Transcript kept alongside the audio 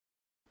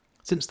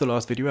Since the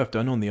last video I've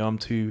done on the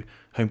ARM2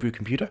 homebrew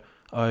computer,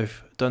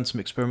 I've done some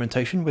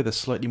experimentation with a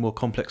slightly more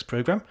complex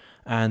program,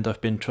 and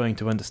I've been trying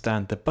to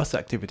understand the bus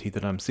activity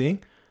that I'm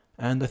seeing,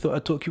 and I thought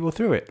I'd talk you all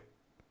through it.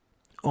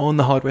 On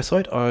the hardware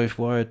side, I've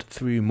wired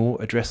through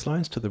more address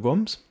lines to the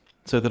ROMs,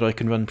 so that I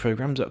can run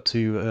programs up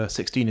to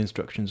 16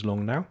 instructions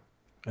long now,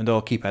 and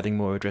I'll keep adding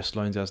more address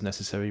lines as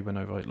necessary when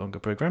I write longer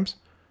programs.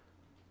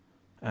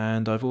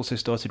 And I've also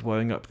started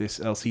wiring up this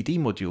LCD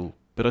module,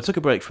 but I took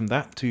a break from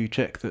that to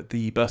check that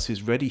the bus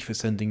is ready for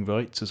sending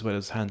writes as well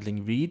as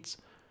handling reads.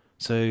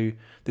 So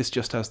this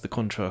just has the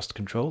contrast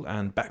control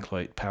and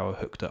backlight power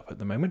hooked up at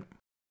the moment.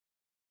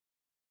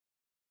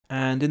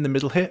 And in the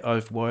middle here,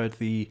 I've wired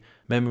the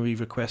memory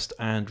request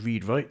and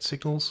read-write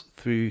signals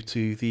through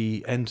to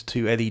the end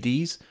two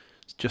LEDs,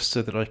 just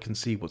so that I can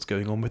see what's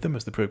going on with them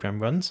as the program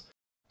runs.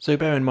 So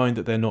bear in mind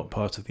that they're not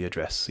part of the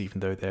address, even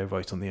though they're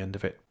right on the end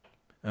of it.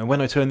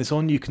 When I turn this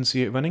on, you can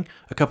see it running.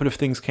 A couple of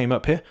things came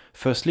up here.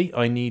 Firstly,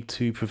 I need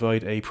to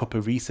provide a proper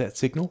reset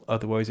signal,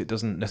 otherwise it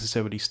doesn't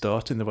necessarily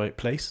start in the right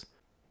place.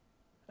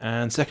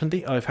 And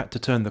secondly, I've had to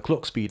turn the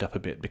clock speed up a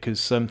bit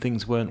because some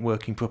things weren't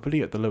working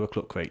properly at the lower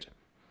clock rate.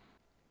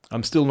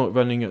 I'm still not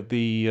running at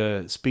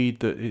the speed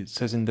that it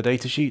says in the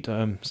datasheet.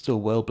 I'm still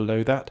well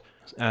below that,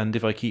 and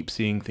if I keep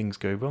seeing things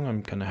go wrong,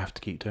 I'm going to have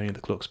to keep turning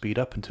the clock speed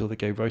up until they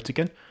go right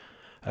again.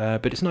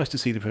 But it's nice to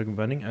see the program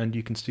running, and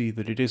you can see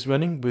that it is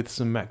running with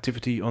some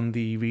activity on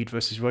the read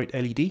versus write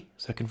LED,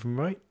 second from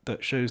right,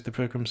 that shows the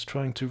program's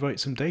trying to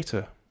write some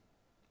data.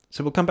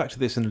 So we'll come back to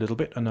this in a little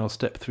bit, and I'll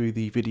step through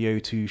the video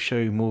to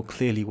show more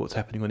clearly what's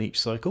happening on each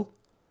cycle.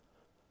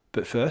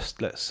 But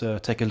first, let's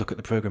take a look at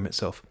the program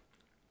itself.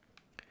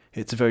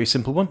 It's a very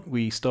simple one.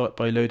 We start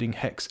by loading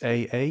hex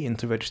AA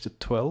into register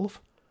 12,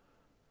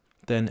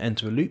 then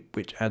enter a loop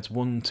which adds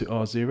 1 to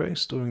R0,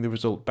 storing the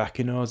result back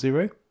in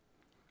R0.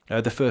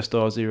 The first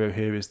R0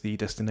 here is the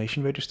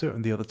destination register,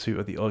 and the other two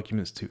are the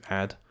arguments to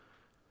add.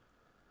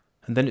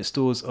 And then it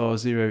stores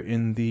R0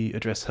 in the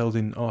address held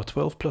in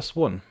R12 plus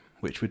 1,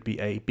 which would be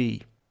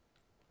AB.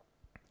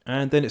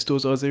 And then it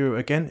stores R0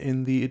 again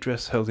in the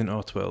address held in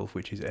R12,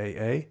 which is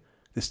AA,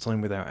 this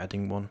time without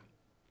adding 1.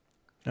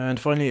 And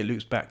finally it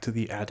loops back to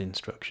the add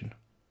instruction.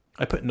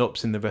 I put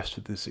NOPs in the rest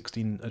of the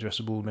 16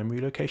 addressable memory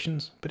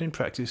locations, but in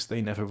practice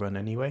they never run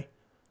anyway.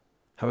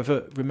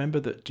 However, remember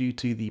that due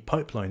to the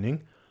pipelining,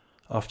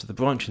 after the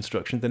branch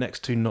instruction, the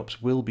next two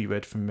NOPs will be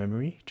read from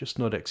memory, just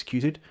not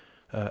executed,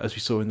 as we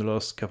saw in the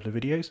last couple of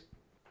videos.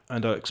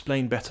 And I'll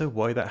explain better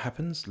why that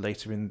happens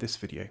later in this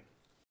video.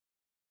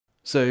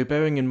 So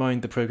bearing in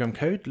mind the program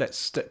code, let's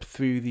step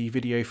through the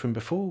video from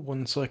before,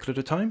 one cycle at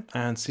a time,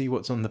 and see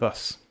what's on the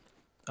bus.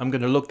 I'm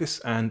going to log this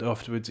and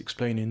afterwards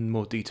explain in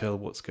more detail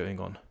what's going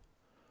on.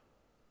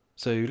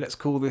 So let's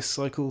call this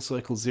cycle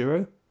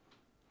 0.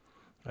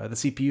 The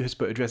CPU has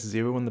put address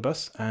 0 on the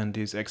bus and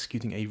is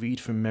executing a read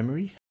from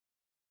memory,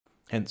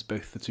 hence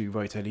both the two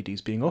write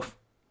LEDs being off.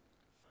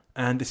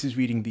 And this is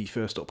reading the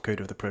first opcode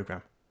of the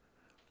program.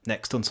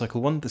 Next, on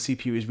cycle 1, the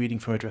CPU is reading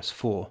from address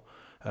 4.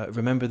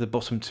 Remember the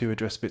bottom two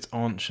address bits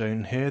aren't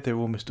shown here, they're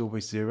almost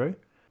always 0,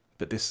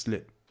 but this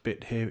lit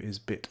bit here is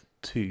bit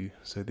 2,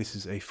 so this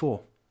is a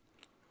 4.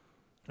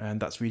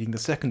 And that's reading the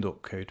second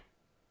opcode.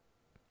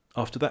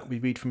 After that we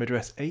read from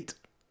address 8,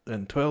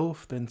 then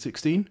 12, then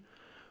 16,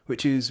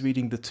 which is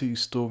reading the two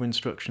store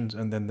instructions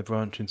and then the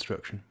branch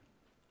instruction.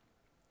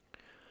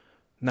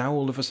 Now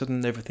all of a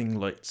sudden everything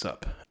lights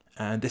up,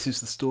 and this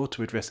is the store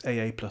to address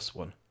AA plus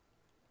 1.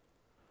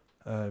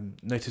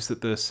 Notice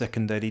that the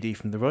second LED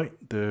from the right,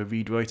 the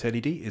read-write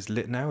LED, is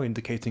lit now,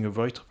 indicating a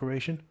write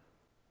operation.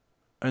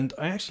 And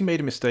I actually made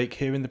a mistake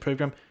here in the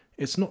program.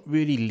 It's not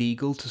really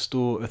legal to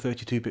store a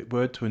 32-bit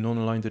word to a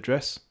non-aligned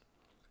address.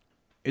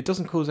 It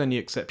doesn't cause any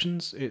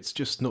exceptions, it's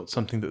just not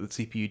something that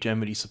the CPU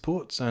generally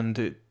supports, and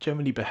it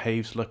generally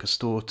behaves like a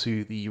store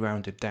to the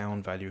rounded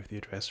down value of the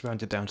address,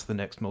 rounded down to the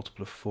next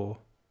multiple of 4.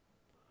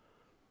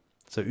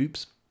 So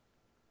oops.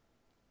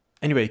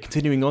 Anyway,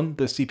 continuing on,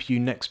 the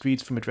CPU next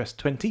reads from address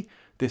 20.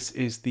 This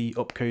is the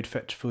opcode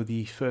fetch for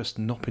the first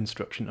NOP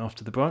instruction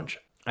after the branch,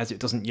 as it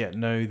doesn't yet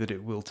know that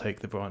it will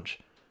take the branch.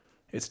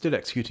 It's still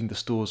executing the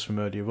stores from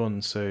earlier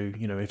on, so,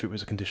 if it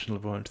was a conditional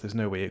branch, there's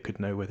no way it could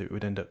know whether it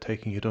would end up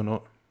taking it or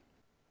not.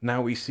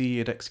 Now we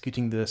see it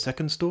executing the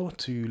second store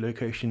to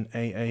location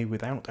AA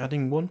without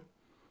adding 1,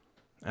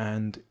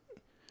 and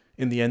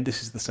in the end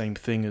this is the same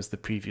thing as the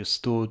previous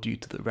store due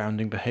to the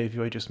rounding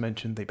behaviour I just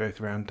mentioned. They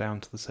both round down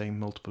to the same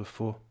multiple of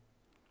 4.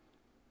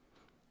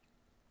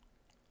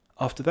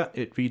 After that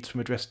it reads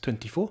from address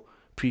 24,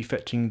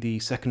 prefetching the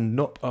second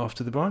NOP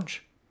after the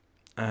branch,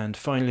 and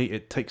finally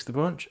it takes the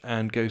branch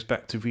and goes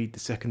back to read the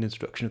second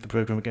instruction of the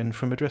program again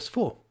from address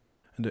 4,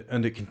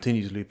 and it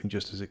continues looping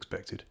just as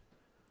expected.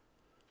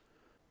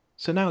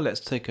 So now let's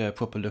take a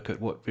proper look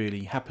at what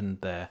really happened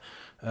there.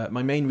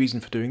 My main reason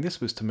for doing this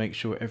was to make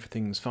sure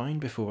everything's fine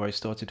before I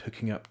started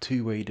hooking up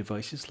two-way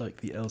devices like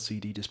the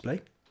LCD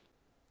display.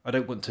 I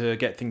don't want to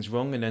get things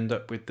wrong and end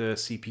up with the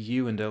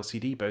CPU and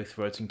LCD both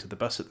writing to the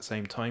bus at the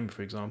same time,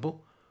 for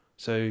example.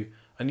 So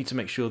I need to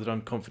make sure that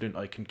I'm confident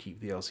I can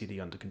keep the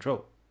LCD under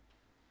control.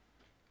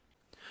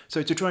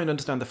 So to try and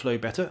understand the flow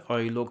better,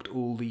 I logged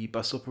all the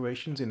bus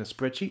operations in a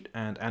spreadsheet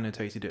and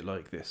annotated it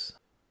like this.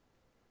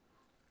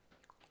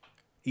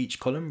 Each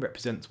column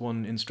represents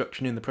one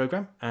instruction in the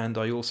program, and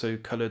I also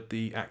coloured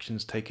the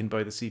actions taken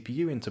by the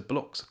CPU into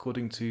blocks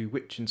according to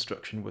which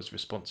instruction was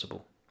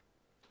responsible.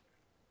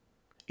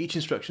 Each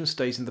instruction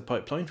stays in the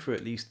pipeline for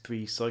at least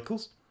 3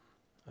 cycles.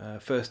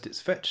 First it's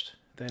fetched,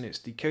 then it's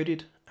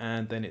decoded,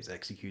 and then it's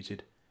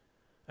executed.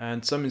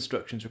 And some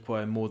instructions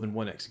require more than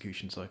one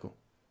execution cycle.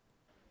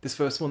 This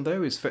first one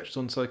though is fetched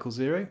on cycle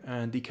 0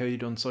 and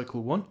decoded on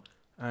cycle 1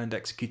 and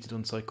executed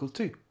on cycle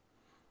 2.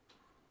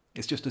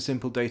 It's just a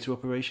simple data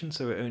operation,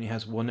 so it only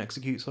has one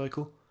execute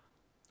cycle.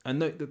 And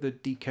note that the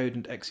decode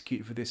and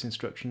execute for this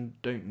instruction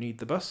don't need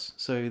the bus,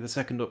 so the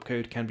second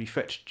opcode can be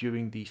fetched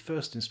during the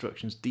first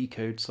instruction's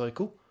decode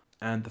cycle,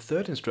 and the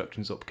third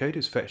instruction's opcode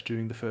is fetched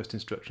during the first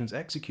instruction's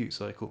execute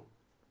cycle.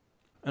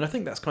 And I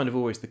think that's kind of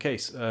always the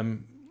case.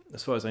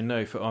 As far as I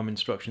know, for ARM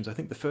instructions, I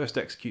think the first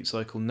execute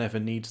cycle never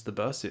needs the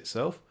bus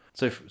itself.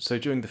 So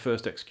during the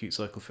first execute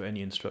cycle for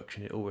any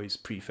instruction, it always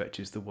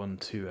prefetches the 1,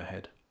 2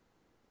 ahead.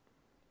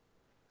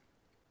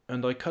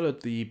 And I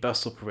coloured the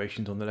bus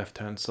operations on the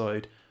left-hand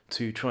side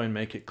to try and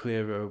make it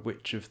clearer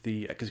which of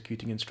the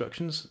executing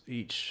instructions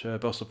each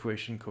bus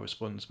operation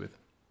corresponds with.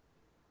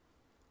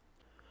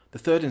 The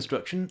third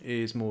instruction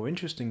is more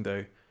interesting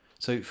though.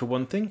 So for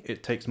one thing,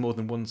 it takes more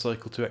than one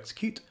cycle to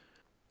execute,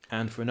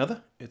 and for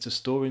another, it's a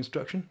store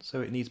instruction, so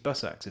it needs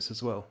bus access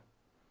as well.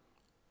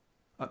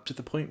 Up to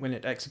the point when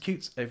it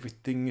executes,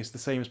 everything is the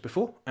same as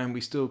before, and we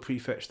still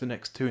prefetch the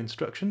next 2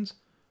 instructions.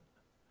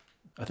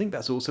 I think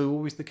that's also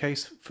always the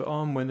case for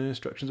ARM. When an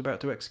instruction is about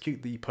to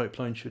execute, the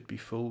pipeline should be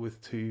full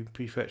with 2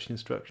 prefetched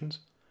instructions.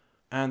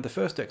 And the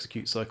first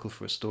execute cycle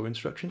for a store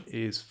instruction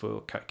is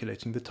for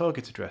calculating the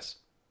target address.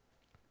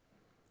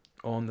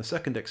 On the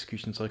second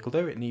execution cycle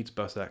though, it needs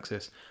bus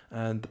access,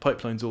 and the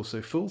pipeline's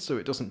also full, so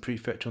it doesn't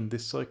prefetch on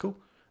this cycle,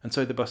 and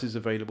so the bus is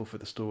available for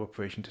the store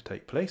operation to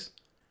take place.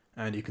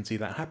 And you can see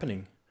that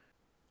happening.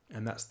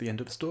 And that's the end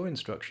of the store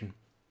instruction.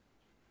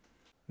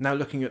 Now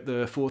looking at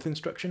the fourth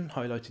instruction,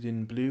 highlighted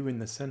in blue in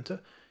the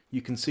center,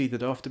 you can see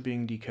that after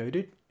being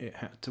decoded, it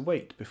had to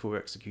wait before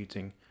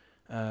executing.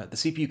 The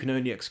CPU can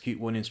only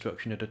execute one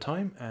instruction at a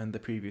time, and the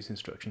previous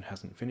instruction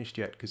hasn't finished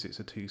yet because it's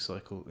a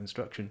 2-cycle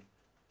instruction.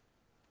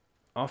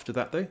 After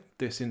that though,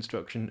 this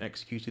instruction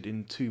executed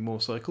in 2 more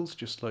cycles,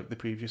 just like the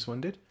previous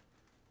one did.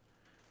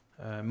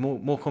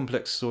 More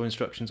complex store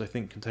instructions I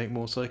think can take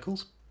more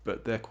cycles,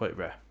 but they're quite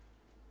rare.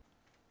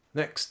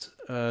 Next,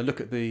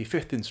 look at the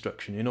 5th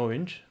instruction in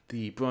orange,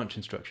 the branch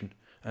instruction,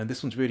 and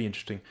this one's really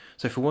interesting.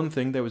 So for one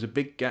thing, there was a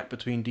big gap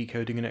between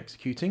decoding and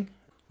executing,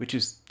 which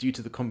is due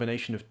to the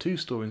combination of 2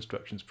 store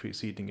instructions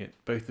preceding it,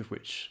 both of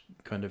which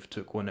kind of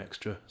took 1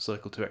 extra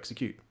cycle to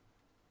execute.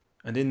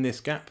 And in this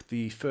gap,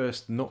 the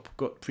first NOP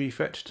got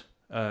prefetched,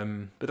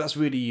 but that's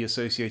really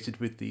associated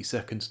with the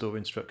second store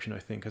instruction, I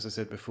think, as I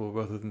said before,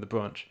 rather than the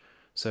branch.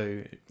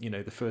 So, you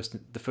know, the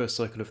first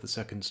cycle of the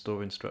second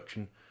store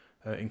instruction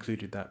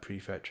included that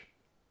prefetch.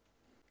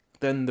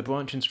 Then the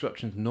branch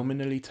instructions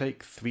nominally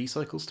take 3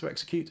 cycles to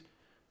execute.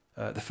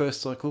 The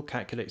first cycle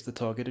calculates the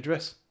target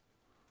address,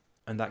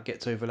 and that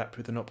gets overlapped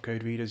with an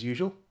opcode read as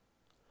usual.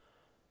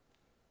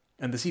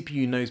 And the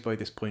CPU knows by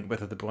this point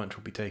whether the branch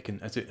will be taken,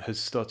 as it has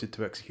started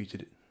to execute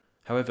it.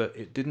 However,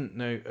 it didn't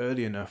know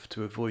early enough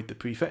to avoid the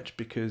prefetch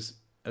because,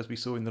 as we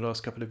saw in the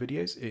last couple of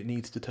videos, it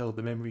needs to tell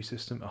the memory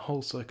system a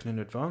whole cycle in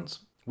advance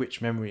which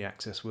memory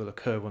access will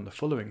occur on the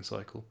following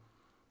cycle.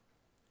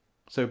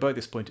 So by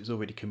this point it's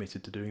already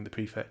committed to doing the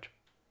prefetch.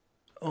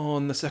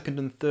 On the second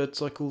and third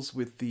cycles,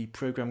 with the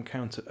program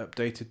counter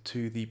updated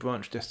to the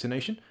branch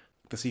destination,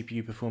 the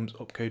CPU performs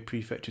opcode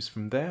prefetches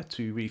from there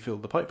to refill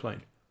the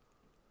pipeline.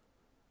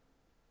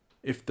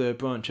 If the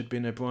branch had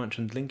been a branch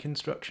and link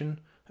instruction,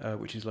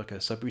 which is like a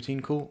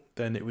subroutine call,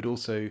 then it would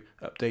also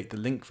update the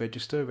link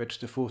register,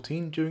 register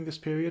 14, during this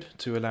period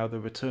to allow the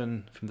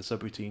return from the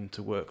subroutine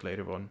to work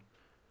later on.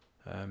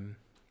 And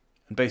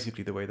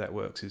basically the way that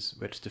works is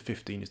register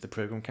 15 is the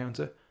program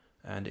counter,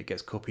 and it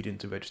gets copied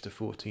into register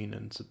 14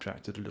 and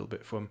subtracted a little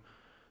bit from,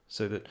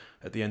 so that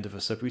at the end of a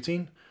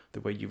subroutine, the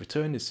way you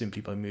return is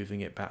simply by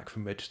moving it back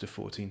from register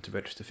 14 to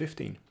register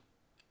 15.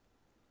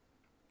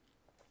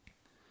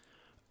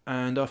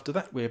 And after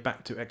that, we're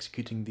back to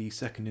executing the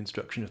second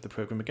instruction of the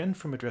program again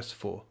from address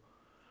 4.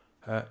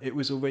 It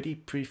was already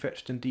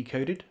prefetched and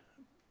decoded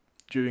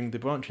during the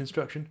branch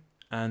instruction,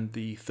 and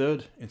the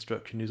third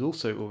instruction is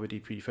also already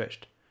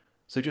prefetched.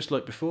 So just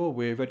like before,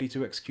 we're ready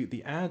to execute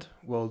the add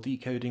while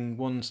decoding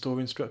one store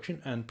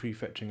instruction and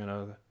prefetching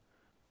another.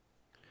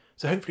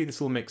 So hopefully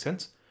this all makes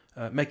sense.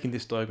 Making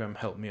this diagram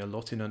helped me a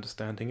lot in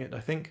understanding it, I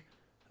think.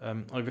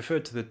 I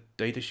referred to the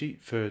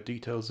datasheet for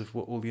details of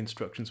what all the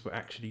instructions were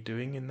actually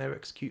doing in their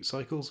execute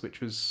cycles, which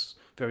was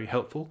very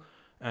helpful,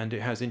 and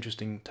it has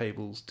interesting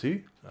tables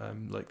too,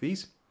 like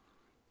these,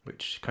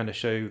 which kind of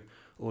show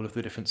all of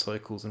the different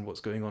cycles and what's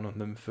going on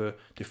them for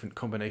different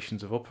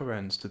combinations of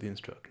operands to the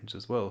instructions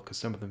as well, because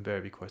some of them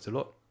vary quite a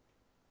lot.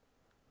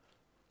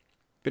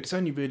 But it's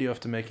only really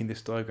after making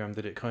this diagram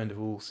that it kind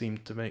of all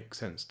seemed to make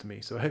sense to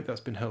me. So I hope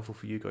that's been helpful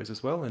for you guys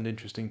as well and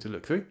interesting to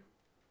look through.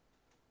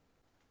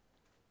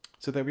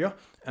 So there we are.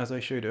 As I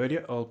showed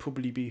earlier, I'll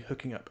probably be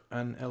hooking up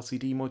an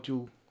LCD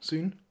module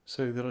soon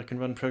so that I can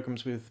run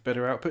programs with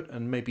better output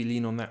and maybe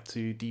lean on that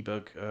to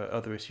debug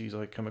other issues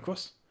I come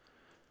across.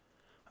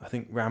 I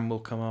think RAM will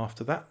come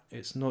after that.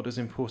 It's not as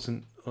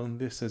important on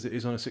this as it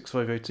is on a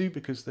 6502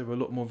 because there are a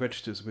lot more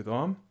registers with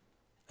ARM.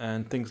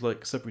 And things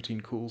like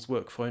subroutine calls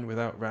work fine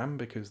without RAM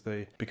because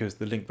the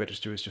link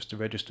register is just a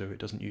register, it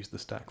doesn't use the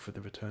stack for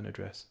the return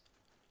address.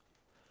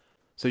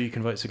 So you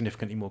can write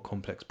significantly more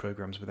complex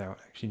programs without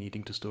actually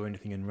needing to store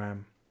anything in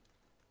RAM.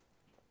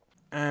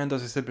 And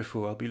as I said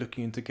before, I'll be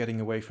looking into getting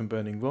away from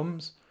burning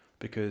ROMs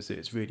because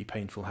it's really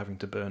painful having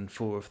to burn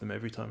 4 of them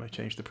every time I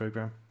change the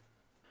program.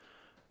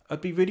 I'd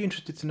be really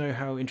interested to know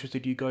how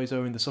interested you guys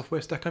are in the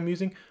software stack I'm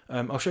using.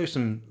 I'll show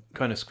some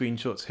kind of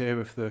screenshots here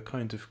of the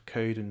kind of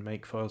code and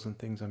make files and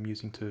things I'm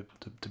using to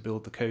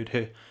build the code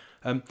here.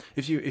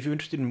 If you're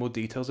interested in more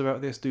details about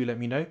this, do let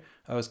me know.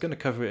 I was going to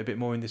cover it a bit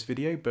more in this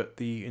video, but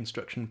the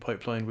instruction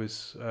pipeline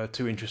was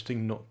too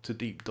interesting not to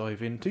deep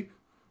dive into.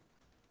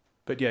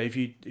 But yeah, if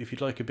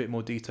you'd like a bit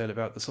more detail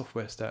about the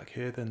software stack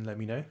here, then let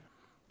me know.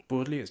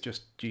 Broadly, it's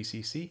just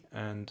GCC,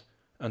 and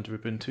under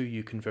Ubuntu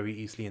you can very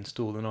easily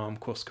install an ARM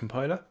cross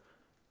compiler,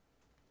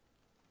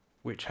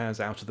 which has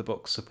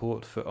out-of-the-box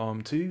support for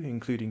ARM2,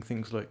 including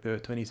things like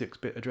the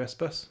 26-bit address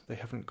bus. They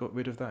haven't got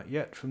rid of that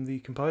yet from the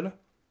compiler.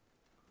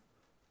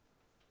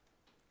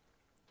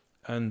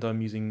 And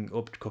I'm using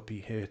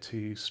objdcopy here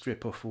to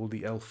strip off all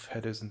the ELF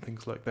headers and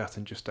things like that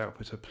and just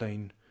output a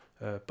plain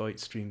byte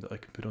stream that I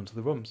can put onto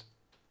the ROMs.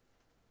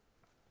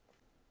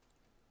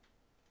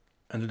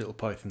 And a little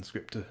Python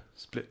script to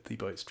split the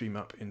byte stream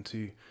up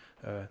into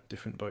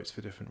different bytes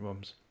for different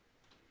ROMs.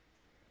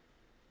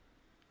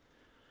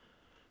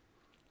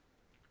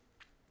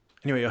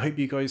 Anyway, I hope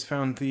you guys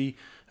found the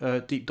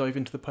deep dive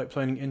into the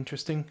pipelining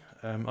interesting.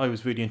 I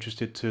was really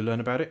interested to learn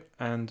about it,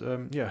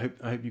 and yeah,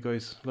 I hope you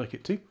guys like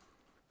it too.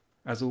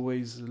 As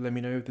always, let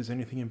me know if there's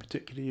anything in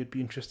particular you'd be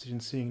interested in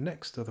seeing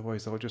next.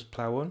 Otherwise, I'll just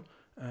plow on,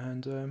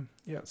 and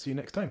yeah, see you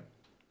next time.